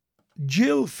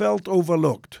Jill felt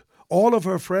overlooked. All of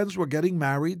her friends were getting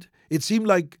married. It seemed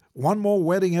like one more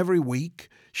wedding every week.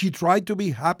 She tried to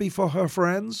be happy for her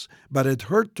friends, but it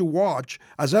hurt to watch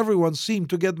as everyone seemed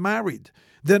to get married.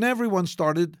 Then everyone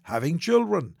started having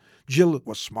children. Jill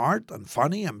was smart and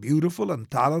funny and beautiful and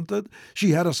talented.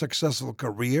 She had a successful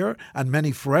career and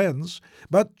many friends.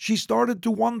 But she started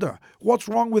to wonder, what's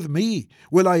wrong with me?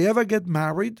 Will I ever get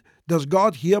married? Does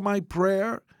God hear my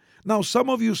prayer? Now, some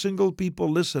of you single people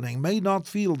listening may not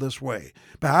feel this way.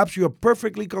 Perhaps you are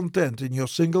perfectly content in your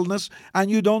singleness and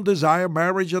you don't desire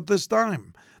marriage at this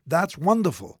time. That's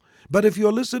wonderful. But if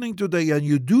you're listening today and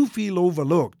you do feel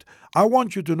overlooked, I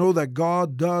want you to know that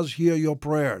God does hear your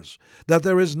prayers, that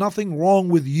there is nothing wrong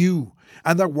with you,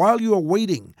 and that while you are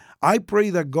waiting, I pray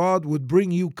that God would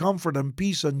bring you comfort and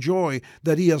peace and joy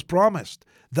that He has promised,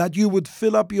 that you would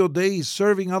fill up your days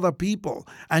serving other people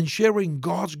and sharing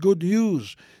God's good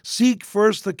news. Seek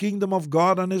first the kingdom of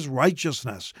God and His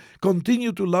righteousness.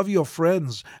 Continue to love your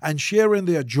friends and share in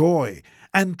their joy,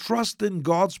 and trust in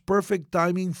God's perfect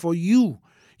timing for you.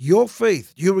 Your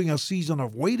faith during a season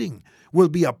of waiting will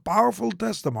be a powerful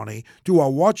testimony to a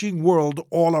watching world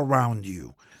all around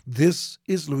you. This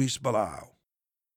is Luis Bilao.